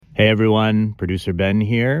Hey everyone, producer Ben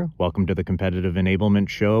here. Welcome to the Competitive Enablement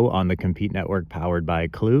Show on the Compete Network powered by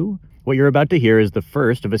Clue. What you're about to hear is the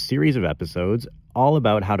first of a series of episodes all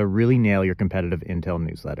about how to really nail your competitive intel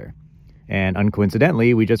newsletter. And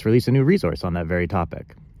uncoincidentally, we just released a new resource on that very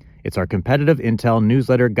topic. It's our Competitive Intel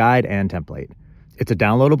Newsletter Guide and Template. It's a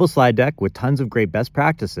downloadable slide deck with tons of great best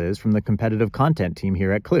practices from the competitive content team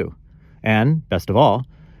here at Clue. And, best of all,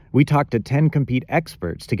 we talked to 10 Compete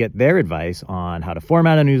experts to get their advice on how to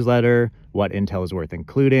format a newsletter, what intel is worth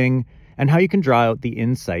including, and how you can draw out the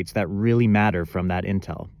insights that really matter from that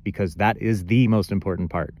intel, because that is the most important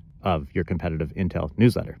part of your competitive intel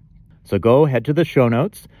newsletter. So go head to the show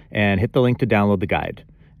notes and hit the link to download the guide.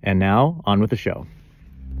 And now, on with the show.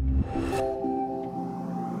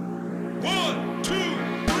 1, 2,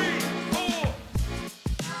 3, 4.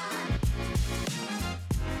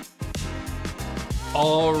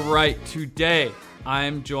 All right, today I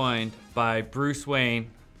am joined by Bruce Wayne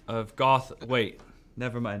of Goth. Wait,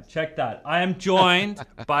 never mind. Check that. I am joined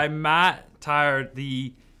by Matt Tyrer,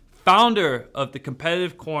 the founder of the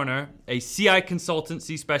Competitive Corner, a CI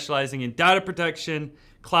consultancy specializing in data protection,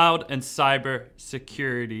 cloud, and cyber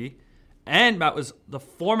security. And Matt was the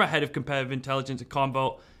former head of competitive intelligence at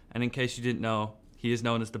Commvault. And in case you didn't know, he is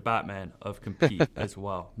known as the Batman of Compete as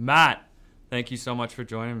well. Matt, thank you so much for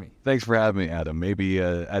joining me. Thanks for having me, Adam. Maybe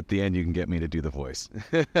at the end you can get me to do the voice.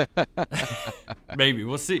 Maybe.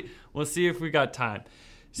 We'll see. We'll see if we got time.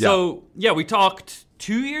 So, yeah, we talked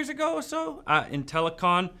 2 years ago or so at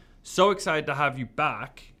IntelliCon. So excited to have you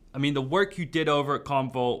back. I mean, the work you did over at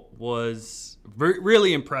Commvault was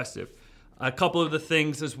really impressive. A couple of the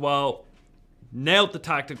things as well, nailed the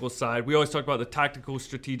tactical side. We always talk about the tactical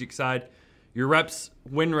strategic side. Your reps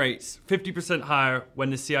win rates 50% higher when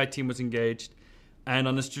the CI team was engaged. And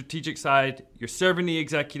on the strategic side, you're serving the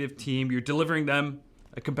executive team. You're delivering them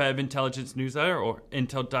a competitive intelligence newsletter or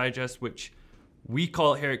Intel Digest, which we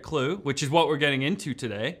call it here at Clue, which is what we're getting into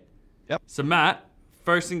today. Yep. So Matt,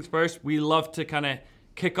 first things first, we love to kind of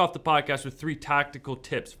kick off the podcast with 3 tactical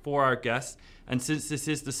tips for our guests. And since this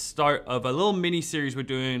is the start of a little mini series we're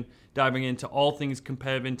doing, diving into all things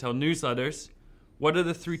competitive intel newsletters, what are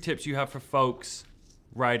the 3 tips you have for folks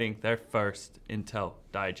writing their first Intel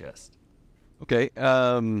Digest? Okay.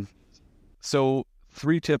 So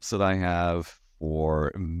 3 tips that I have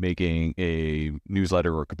for making a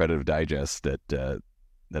newsletter or competitive digest that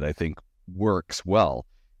I think works well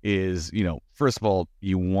is, first of all,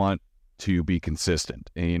 you want to be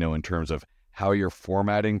consistent, in terms of how you're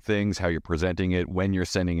formatting things, how you're presenting it, when you're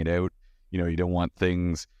sending it out. You don't want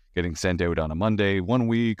things getting sent out on a Monday one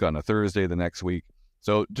week, on a Thursday the next week.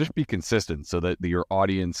 So just be consistent so that your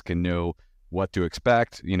audience can know what to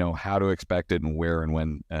expect, how to expect it and where and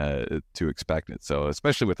when to expect it. So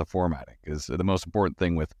especially with the formatting, because the most important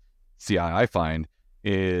thing with CI I find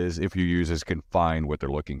is if your users can find what they're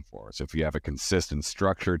looking for. So if you have a consistent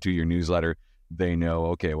structure to your newsletter, they know,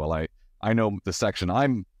 okay, well, I know the section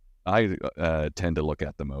I tend to look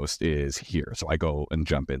at the most is here. So I go and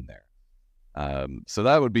jump in there. So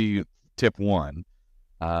that would be tip 1.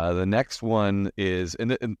 The next one is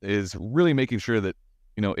really making sure that,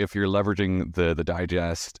 if you're leveraging the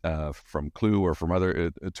digest from Clue or from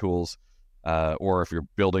other tools, or if you're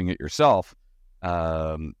building it yourself,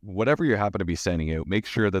 whatever you happen to be sending out, make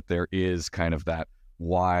sure that there is kind of that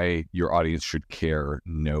why your audience should care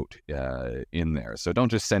note in there. So don't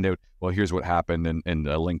just send out, well, here's what happened and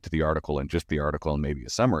a link to the article and just the article and maybe a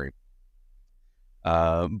summary.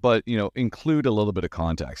 But, include a little bit of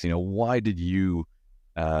context. Why did you,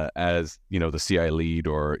 as, the CI lead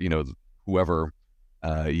or, whoever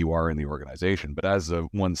you are in the organization, but as the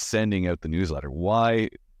one sending out the newsletter, why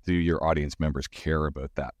do your audience members care about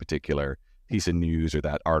that particular piece of news or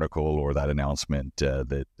that article or that announcement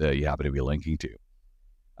that you happen to be linking to?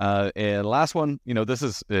 And last one, this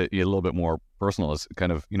is a little bit more personal, is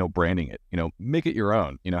kind of, branding it, make it your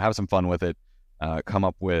own, have some fun with it, come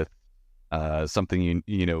up with something,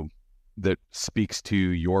 that speaks to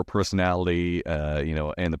your personality,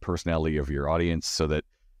 and the personality of your audience so that,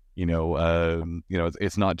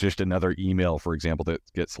 it's not just another email, for example, that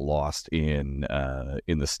gets lost in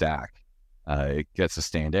the stack. It gets to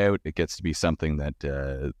stand out. It gets to be something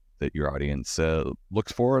that your audience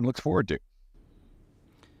looks for and looks forward to.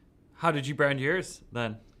 How did you brand yours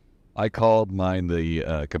then? I called mine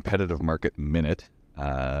the Competitive Market Minute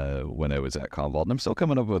when I was at Commvault, and I'm still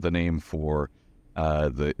coming up with a name for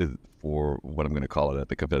what I'm going to call it at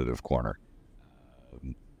the Competitive Corner.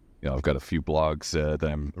 I've got a few blogs that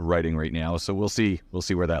I'm writing right now, so we'll see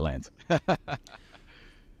where that lands.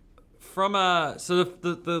 From so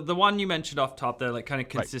the one you mentioned off top there, like kind of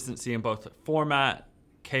consistency in both format,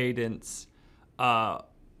 cadence.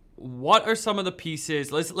 what are some of the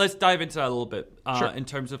pieces? Let's dive into that a little bit Sure. in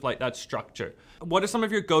terms of like that structure. What are some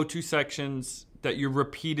of your go-to sections that you're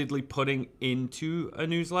repeatedly putting into a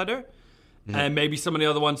newsletter? And maybe some of the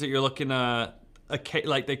other ones that you're looking at,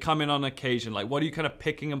 like they come in on occasion. Like what are you kind of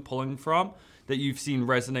picking and pulling from that you've seen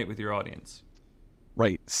resonate with your audience?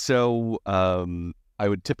 Right. So I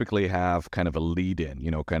would typically have kind of a lead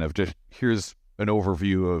in, kind of just here's an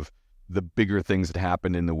overview of the bigger things that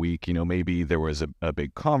happened in the week. Maybe there was a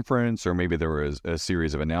big conference, or maybe there was a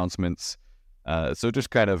series of announcements. So just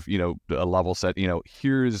kind of, a level set,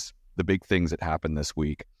 here's the big things that happened this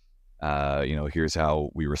week. Here's how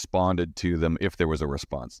we responded to them, if there was a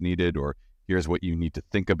response needed, or here's what you need to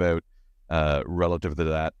think about relative to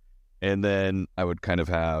that. And then I would kind of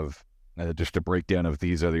have just a breakdown of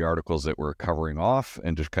these are the articles that we're covering off,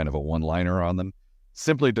 and just kind of a one-liner on them,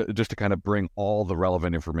 simply just to kind of bring all the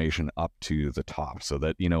relevant information up to the top, so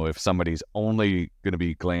that, if somebody's only going to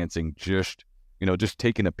be glancing just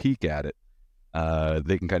taking a peek at it,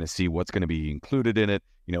 they can kind of see what's going to be included in it.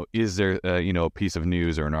 Is there, a piece of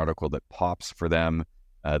news or an article that pops for them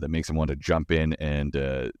that makes them want to jump in and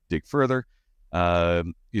dig further,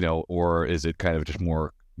 or is it kind of just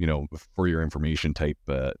more, for your information type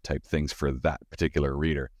things for that particular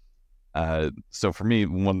reader? So for me,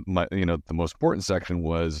 the most important section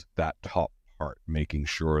was that top part, making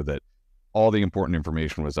sure that all the important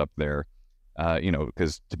information was up there.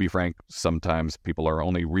 Because to be frank, sometimes people are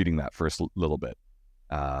only reading that first little bit,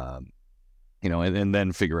 and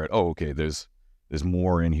then figure out, oh, okay, there's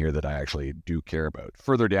more in here that I actually do care about.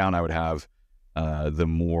 Further down, I would have the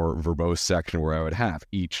more verbose section, where I would have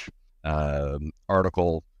each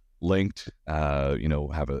article linked,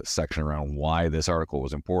 have a section around why this article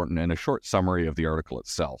was important, and a short summary of the article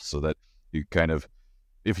itself, so that you kind of,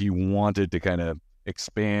 if you wanted to kind of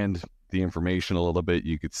expand the information a little bit,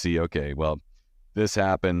 you could see, okay, well, this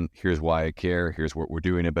happened, here's why I care, here's what we're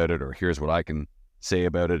doing about it, or here's what I can say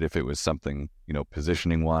about it if it was something,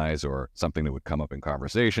 positioning wise, or something that would come up in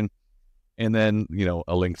conversation. And then,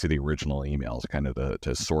 a link to the original emails, kind of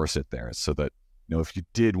to source it there, so that, if you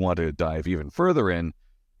did want to dive even further in,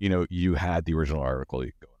 you had the original article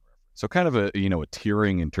you could go and reference. So kind of a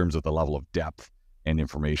tiering in terms of the level of depth and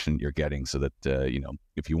information you're getting, so that,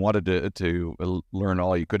 if you wanted to learn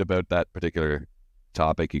all you could about that particular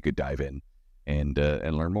topic, you could dive in and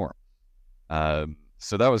learn more.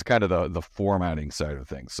 So that was kind of the formatting side of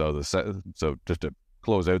things. So so just to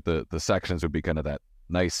close out, the sections would be kind of that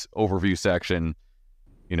nice overview section,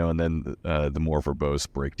 and then the more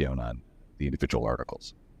verbose breakdown on the individual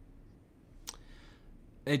articles.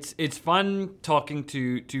 It's fun talking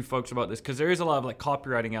to folks about this, because there is a lot of like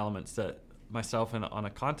copywriting elements that myself and on a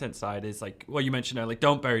content side is like, well, you mentioned like,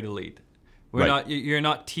 don't bury the lead. You're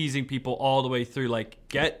not teasing people all the way through. Like,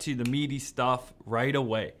 get to the meaty stuff right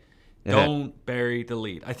away. Don't bury the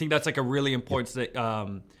lead. I think that's like a really important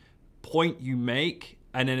point you make.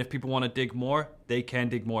 And then if people want to dig more, they can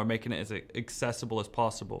dig more, making it as accessible as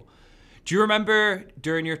possible. Do you remember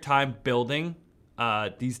during your time building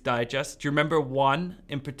these digests, do you remember one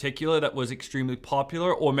in particular that was extremely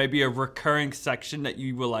popular, or maybe a recurring section that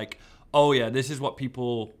you were like, oh yeah, this is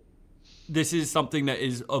something that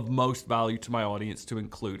is of most value to my audience to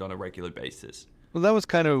include on a regular basis? Well, that was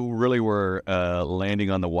kind of really where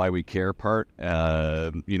landing on the why we care part,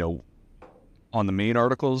 on the main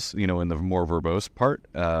articles, in the more verbose part.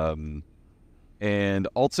 And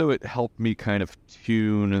also it helped me kind of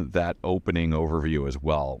tune that opening overview as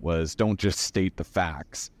well, was don't just state the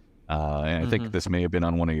facts. And I think this may have been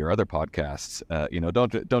on one of your other podcasts.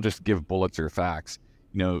 Don't just give bullets or facts,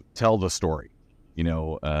 tell the story.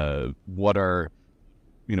 Why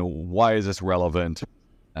is this relevant?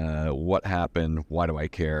 What happened? Why do I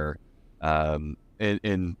care?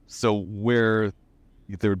 And so where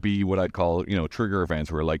there would be what I'd call, trigger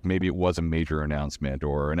events, where like maybe it was a major announcement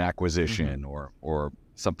or an acquisition or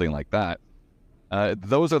something like that.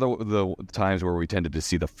 Those are the times where we tended to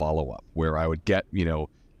see the follow-up, where I would get,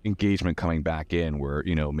 engagement coming back in, where,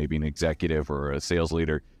 maybe an executive or a sales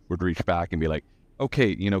leader would reach back and be like,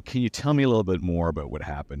 okay, can you tell me a little bit more about what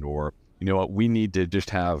happened? Or, what, we need to just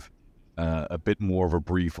have a bit more of a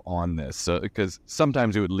brief on this, because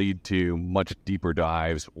sometimes it would lead to much deeper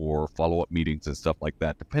dives or follow-up meetings and stuff like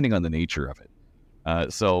that, depending on the nature of it.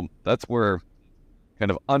 So that's where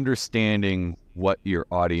kind of understanding what your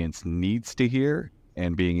audience needs to hear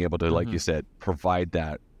and being able to, like you said, provide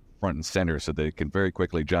that front and center, so that it can very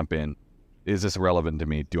quickly jump in. Is this relevant to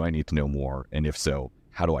me? Do I need to know more? And if so,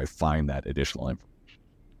 how do I find that additional information?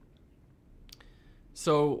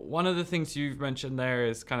 So one of the things you've mentioned there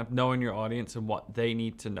is kind of knowing your audience and what they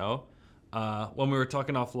need to know. When we were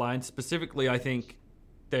talking offline, specifically, I think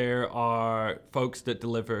there are folks that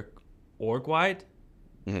deliver org-wide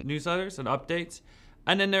newsletters and updates.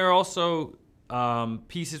 And then there are also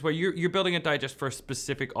pieces where you're building a digest for a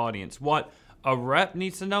specific audience. What a rep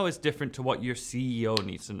needs to know is different to what your CEO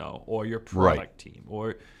needs to know or your product team.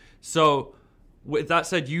 So with that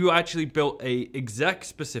said, you actually built a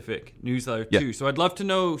exec-specific newsletter too. So I'd love to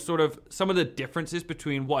know sort of some of the differences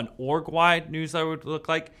between what an org-wide newsletter would look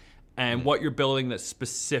like and what you're building that's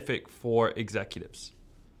specific for executives.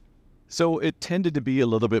 So it tended to be a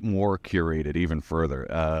little bit more curated even further.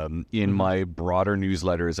 In my broader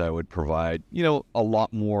newsletters, I would provide, a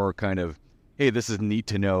lot more kind of, hey, this is neat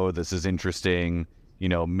to know, this is interesting,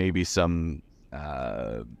 maybe some,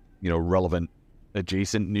 relevant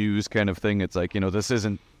adjacent news kind of thing. It's like, this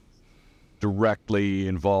isn't directly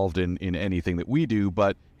involved in anything that we do,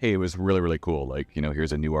 but hey, it was really, really cool. Like,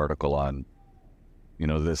 here's a new article on,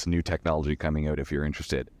 this new technology coming out if you're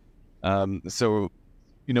interested. So,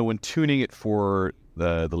 when tuning it for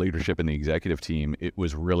the leadership and the executive team, it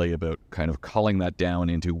was really about kind of culling that down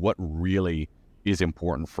into what really is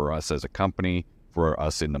important for us as a company, for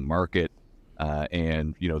us in the market,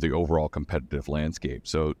 and, the overall competitive landscape.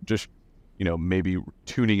 So just, maybe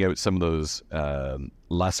tuning out some of those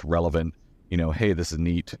less relevant, hey, this is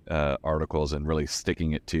neat articles, and really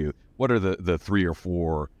sticking it to what are the 3 or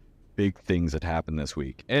 4 big things that happened this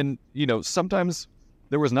week. And, sometimes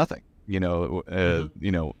there was nothing,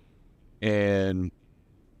 and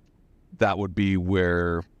that would be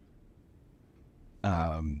where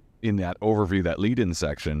in that overview, that lead-in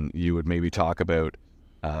section, you would maybe talk about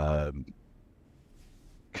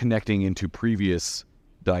connecting into previous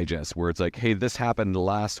digest where it's like, hey, this happened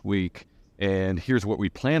last week and here's what we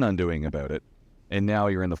plan on doing about it. And now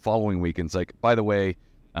you're in the following week and it's like, by the way,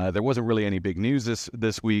 there wasn't really any big news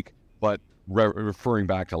this week, but referring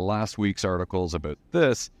back to last week's articles about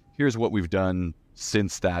this, here's what we've done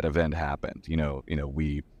since that event happened.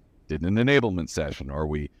 We did an enablement session, or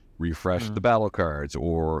we refreshed the battle cards,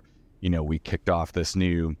 or we kicked off this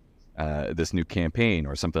new campaign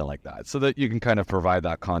or something like that, so that you can kind of provide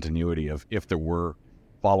that continuity of if there were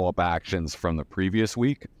follow-up actions from the previous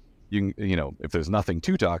week. You can, if there's nothing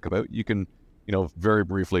to talk about, you can, very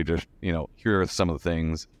briefly just, here are some of the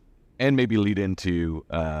things, and maybe lead into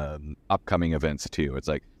upcoming events too. It's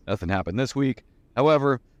like, nothing happened this week.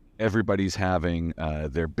 However, everybody's having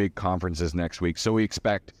their big conferences next week, so we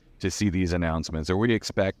expect to see these announcements, or we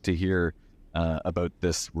expect to hear about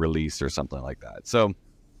this release or something like that. So,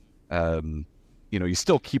 you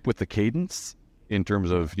still keep with the cadence in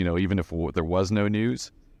terms of, even if there was no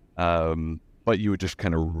news, but you would just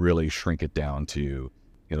kind of really shrink it down to,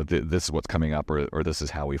 this is what's coming up, or this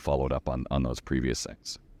is how we followed up on those previous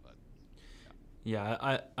things.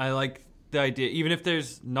 Yeah, I like the idea. Even if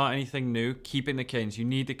there's not anything new, keeping the cadence. You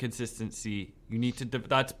need the consistency. You need to.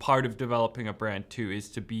 That's part of developing a brand too. Is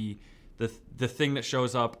to be the thing that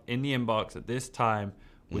shows up in the inbox at this time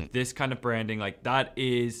with this kind of branding. Like that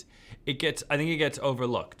is. I think it gets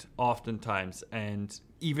overlooked oftentimes. And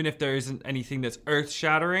even if there isn't anything that's earth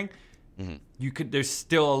shattering, there's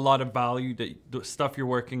still a lot of value that the stuff you're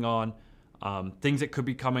working on. Things that could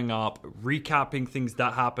be coming up, recapping things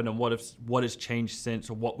that happened and what has changed since,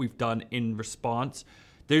 or what we've done in response.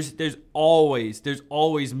 There's always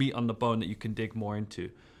meat on the bone that you can dig more into.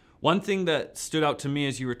 One thing that stood out to me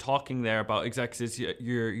as you were talking there about execs is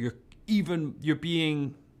you're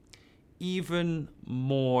being even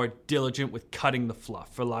more diligent with cutting the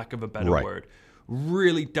fluff, for lack of a better word.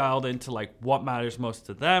 Really dialed into like what matters most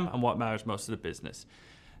to them and what matters most to the business.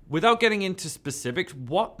 Without getting into specifics,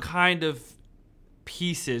 what kind of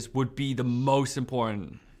pieces would be the most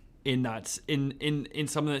important in that in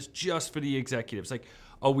something that's just for the executives? Like,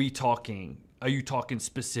 are you talking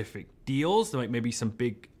specific deals, like maybe some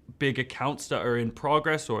big accounts that are in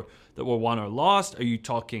progress or that were won or lost? Are you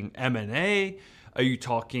talking M&A? Are you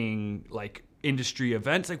talking like industry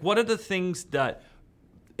events? Like, what are the things that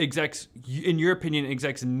execs, in your opinion,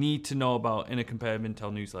 execs need to know about in a competitive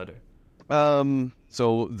intel newsletter?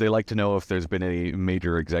 So they like to know if there's been any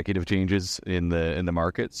major executive changes in the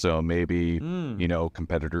market. So maybe,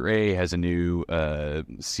 competitor A has a new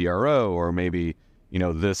CRO, or maybe,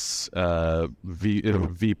 this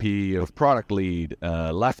VP of product lead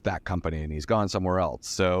left that company and he's gone somewhere else.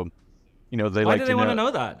 So, Why do they want to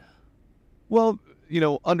know that? Well,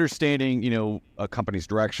 understanding, a company's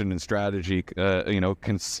direction and strategy,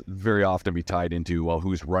 can very often be tied into, well,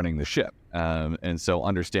 who's running the ship. And so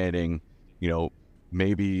understanding,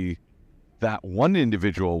 maybe that one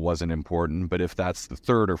individual wasn't important, but if that's the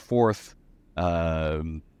third or fourth,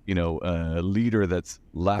 leader that's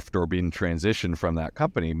left or been transitioned from that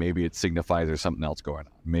company, maybe it signifies there's something else going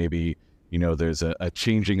on. Maybe, there's a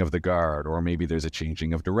changing of the guard, or maybe there's a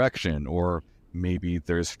changing of direction, or maybe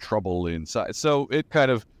there's trouble inside. So it kind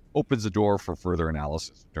of opens the door for further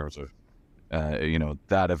analysis in terms of,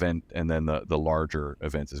 that event, and then the larger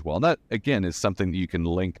events as well. And that, again, is something that you can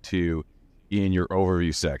link to in your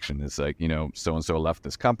overview section. It's like, so-and-so left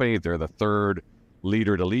this company. They're the third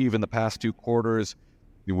leader to leave in the past 2 quarters.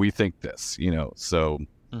 We think this, so...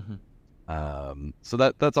 So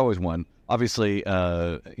that's always one. Obviously,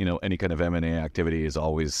 any kind of M&A activity is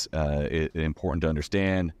always important to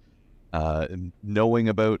understand. Knowing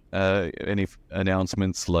about any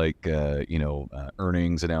announcements like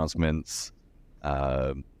earnings announcements.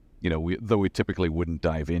 We typically wouldn't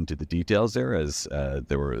dive into the details there, as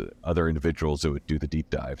there were other individuals who would do the deep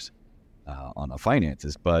dives on the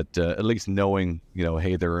finances. But at least knowing,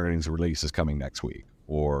 hey, their earnings release is coming next week,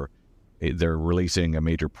 or they're releasing a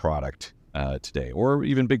major product today, or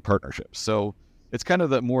even big partnerships. So it's kind of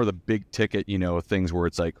the big ticket, things where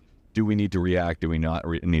it's like, do we need to react? Do we not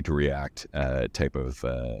need to react? Type of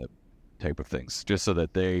things. Just so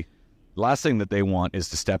that last thing that they want is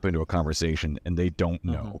to step into a conversation and they don't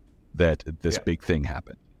know that this big thing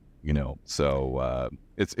happened. So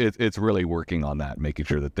it's really working on that, making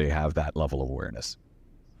sure that they have that level of awareness.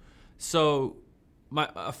 So my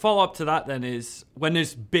follow-up to that then is, when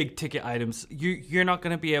there's big ticket items, you're not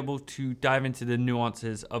going to be able to dive into the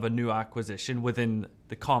nuances of a new acquisition within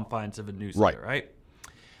the confines of a newsletter, right?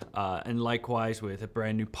 And likewise with a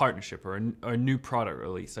brand new partnership or a new product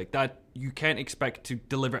release like that, you can't expect to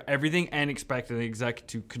deliver everything and expect an exec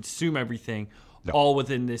to consume everything all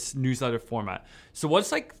within this newsletter format. So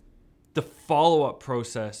what's like the follow-up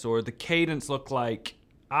process or the cadence look like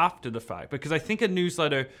after the fact? Because I think a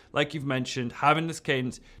newsletter, like you've mentioned, having this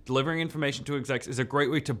cadence, delivering information to execs is a great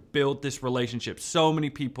way to build this relationship. So many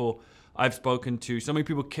people I've spoken to, so many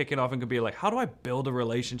people kick it off and can be like, how do I build a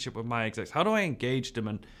relationship with my execs? How do I engage them?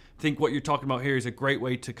 And I think what you're talking about here is a great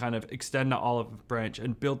way to kind of extend that olive branch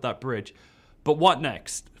and build that bridge. But what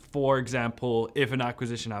next? For example, if an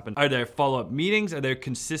acquisition happens, are there follow-up meetings? Are there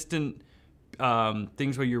consistent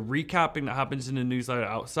things where you're recapping that happens in the newsletter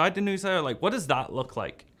outside the newsletter? Like, what does that look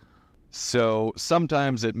like? So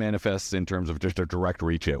sometimes it manifests in terms of just a direct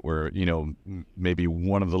reach out where, maybe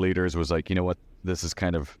one of the leaders was like, what, this is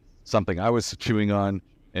kind of something I was chewing on,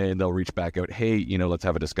 and they'll reach back out, hey, let's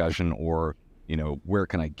have a discussion, or, where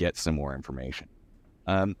can I get some more information?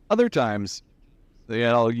 Other times,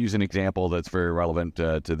 I'll use an example that's very relevant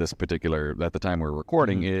to this particular, at the time we're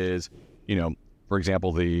recording, is, for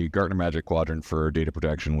example, the Gartner Magic Quadrant for data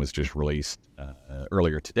protection was just released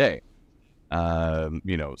earlier today.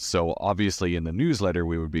 So obviously in the newsletter,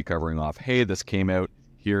 we would be covering off, hey, this came out,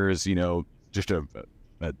 here's, just a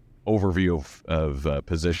overview of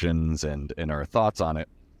positions and our thoughts on it.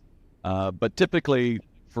 But typically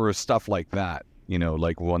for stuff like that,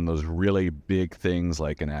 like one of those really big things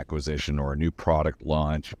like an acquisition or a new product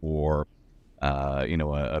launch or,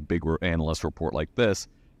 a big analyst report like this,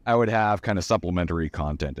 I would have kind of supplementary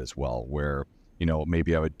content as well, where,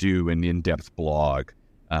 maybe I would do an in-depth blog,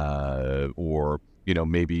 or,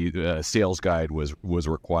 maybe a sales guide was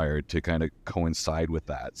required to kind of coincide with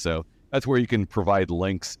that. So that's where you can provide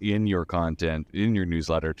links in your content, in your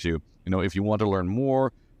newsletter to, if you want to learn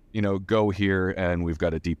more, go here and we've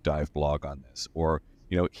got a deep dive blog on this. Or,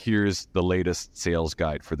 here's the latest sales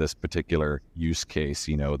guide for this particular use case,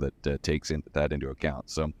 that takes that into account.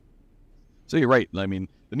 So you're right. I mean,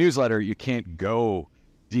 the newsletter, you can't go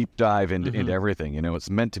deep dive into everything. It's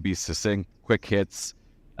meant to be succinct, quick hits,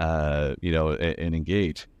 and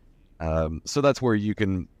engage. So that's where you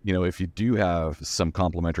can, if you do have some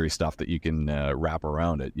complementary stuff that you can wrap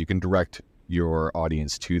around it, you can direct your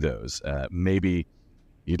audience to those. Maybe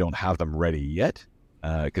you don't have them ready yet,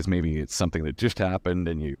 because maybe it's something that just happened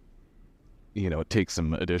and you take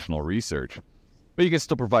some additional research. But you can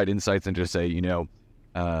still provide insights and just say,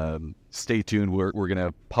 stay tuned, we're going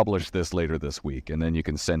to publish this later this week, and then you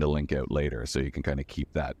can send a link out later so you can kind of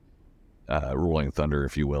keep that rolling thunder,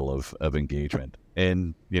 if you will, of engagement.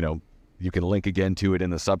 And, you can link again to it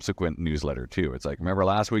in the subsequent newsletter too. It's like, remember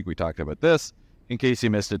last week we talked about this. In case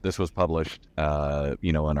you missed it, this was published, on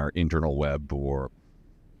our internal web or,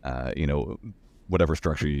 whatever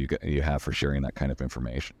structure you have for sharing that kind of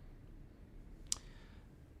information.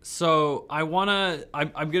 So I'm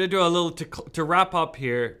going to do a little to wrap up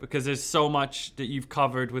here, because there's so much that you've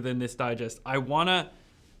covered within this digest. I want to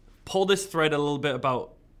pull this thread a little bit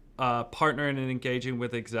about partnering and engaging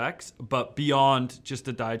with execs, but beyond just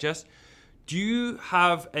the digest. Do you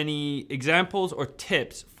have any examples or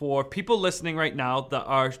tips for people listening right now that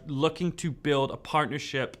are looking to build a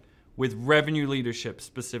partnership with revenue leadership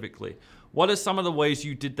specifically? What are some of the ways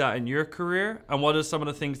you did that in your career? And what are some of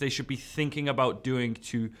the things they should be thinking about doing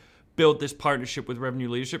to build this partnership with revenue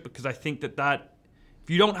leadership? Because I think that if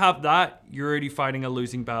you don't have that, you're already fighting a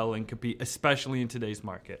losing battle and compete, especially in today's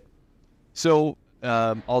market. So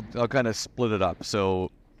I'll kind of split it up. So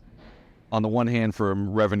on the one hand, for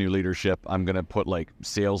revenue leadership, I'm going to put like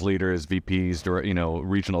sales leaders, VPs,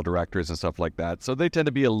 regional directors and stuff like that. So they tend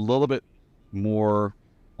to be a little bit more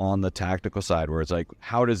on the tactical side, where it's like,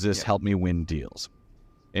 how does this help me win deals?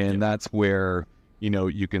 And that's where,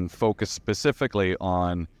 you can focus specifically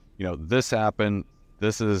on, this happened,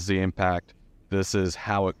 this is the impact, this is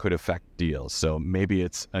how it could affect deals. So maybe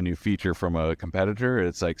it's a new feature from a competitor.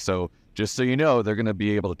 It's like, so just so you know, they're going to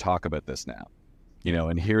be able to talk about this now.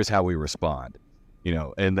 And here's how we respond,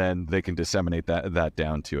 and then they can disseminate that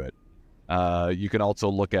down to it. You can also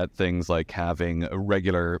look at things like having a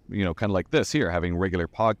regular, kind of like this here, having regular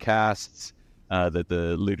podcasts that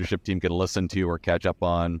the leadership team can listen to or catch up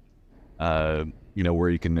on, where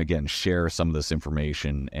you can, again, share some of this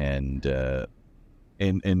information and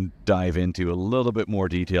dive into a little bit more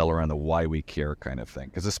detail around the why we care kind of thing.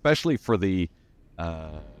 Because especially for the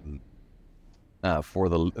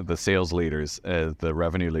sales leaders, the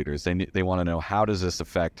revenue leaders, they want to know, how does this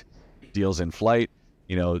affect deals in flight,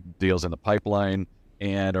 deals in the pipeline,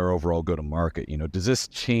 and our overall go-to-market? Does this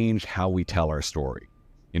change how we tell our story,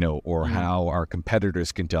 or how our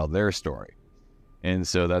competitors can tell their story? And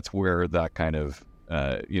so that's where that kind of,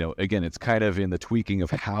 again, it's kind of in the tweaking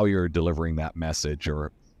of how you're delivering that message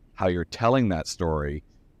or how you're telling that story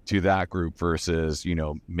to that group versus,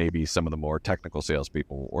 maybe some of the more technical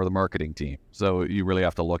salespeople or the marketing team. So you really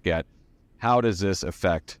have to look at, how does this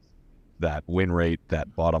affect that win rate,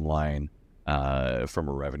 that bottom line, from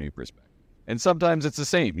a revenue perspective? And sometimes it's the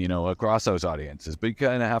same, across those audiences, but you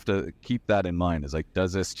kind of have to keep that in mind. Is like,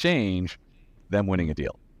 does this change them winning a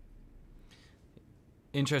deal?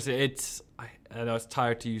 Interesting. I know it's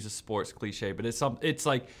tired to use a sports cliche, but it's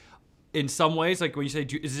like, in some ways, like when you say,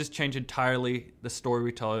 is this change entirely the story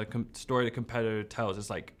we tell, the story the competitor tells? It's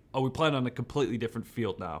like, we playing on a completely different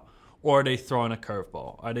field now. Or are they throwing a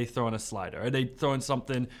curveball? Are they throwing a slider? Are they throwing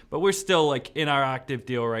something? But we're still like in our active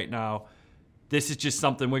deal right now. This is just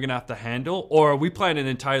something we're going to have to handle. Or are we playing an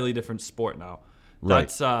entirely different sport now?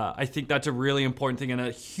 Right. I think that's a really important thing and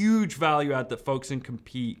a huge value add that folks in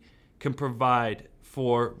Compete can provide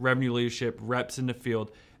for revenue leadership, reps in the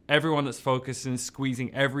field, everyone that's focused and squeezing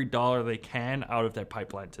every dollar they can out of their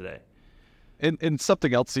pipeline today. And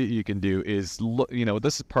something else that you can do is,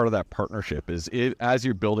 this is part of that partnership, as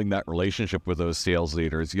you're building that relationship with those sales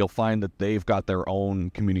leaders, you'll find that they've got their own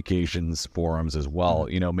communications forums as well.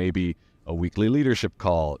 Maybe a weekly leadership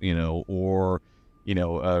call, or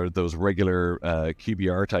those regular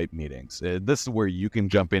QBR type meetings. This is where you can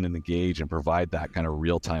jump in and engage and provide that kind of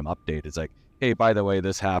real-time update. It's like, hey, by the way,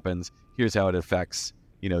 this happens. Here's how it affects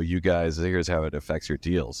you guys. Here's how it affects your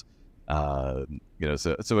deals. So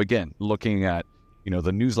again, looking at,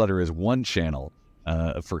 the newsletter is one channel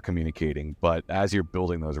for communicating, but as you're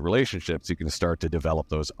building those relationships, you can start to develop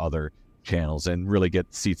those other channels and really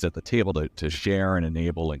get seats at the table to share and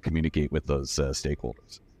enable and communicate with those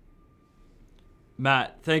stakeholders.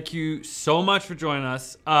 Matt, thank you so much for joining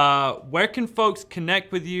us. Where can folks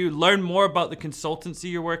connect with you, learn more about the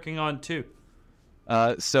consultancy you're working on too?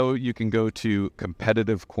 So you can go to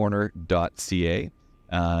competitivecorner.ca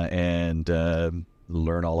and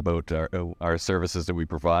learn all about our services that we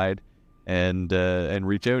provide, and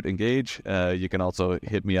reach out, engage. You can also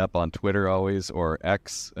hit me up on Twitter always, or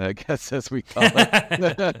X, I guess, as we call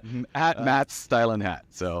it, at Matt's Style and Hat.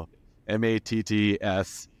 So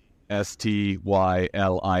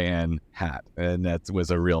MATTSSTYLIN hat, and that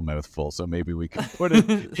was a real mouthful. So maybe we can put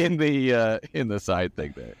it in the side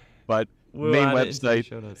thing there. But main website,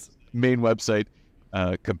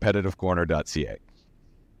 competitivecorner.ca.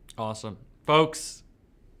 Awesome. Folks,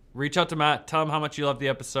 reach out to Matt. Tell him how much you love the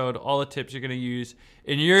episode, all the tips you're going to use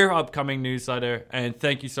in your upcoming newsletter. And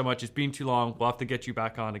thank you so much. It's been too long. We'll have to get you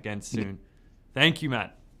back on again soon. Thank you,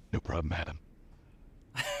 Matt. No problem, madam.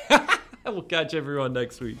 We'll catch everyone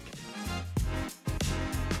next week.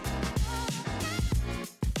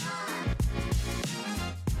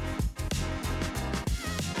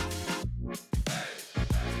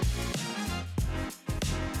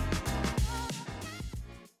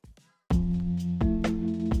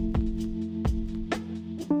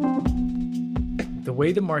 The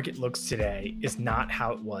way the market looks today is not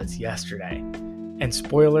how it was yesterday. And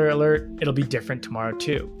spoiler alert, it'll be different tomorrow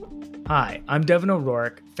too. Hi, I'm Devin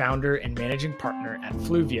O'Rourke, founder and managing partner at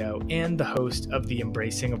Fluvio and the host of the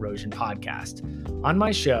Embracing Erosion podcast. On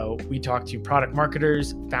my show, we talk to product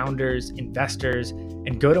marketers, founders, investors,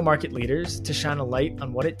 and go-to-market leaders to shine a light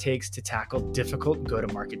on what it takes to tackle difficult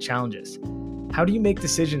go-to-market challenges. How do you make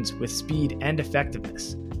decisions with speed and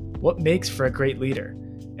effectiveness? What makes for a great leader?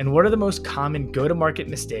 And what are the most common go-to-market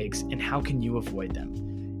mistakes and how can you avoid them?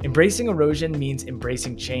 Embracing erosion means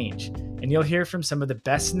embracing change, and you'll hear from some of the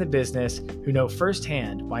best in the business who know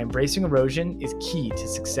firsthand why embracing erosion is key to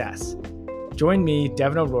success. Join me,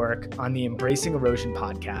 Devin O'Rourke, on the Embracing Erosion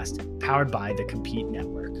podcast, powered by the Compete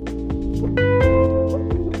Network.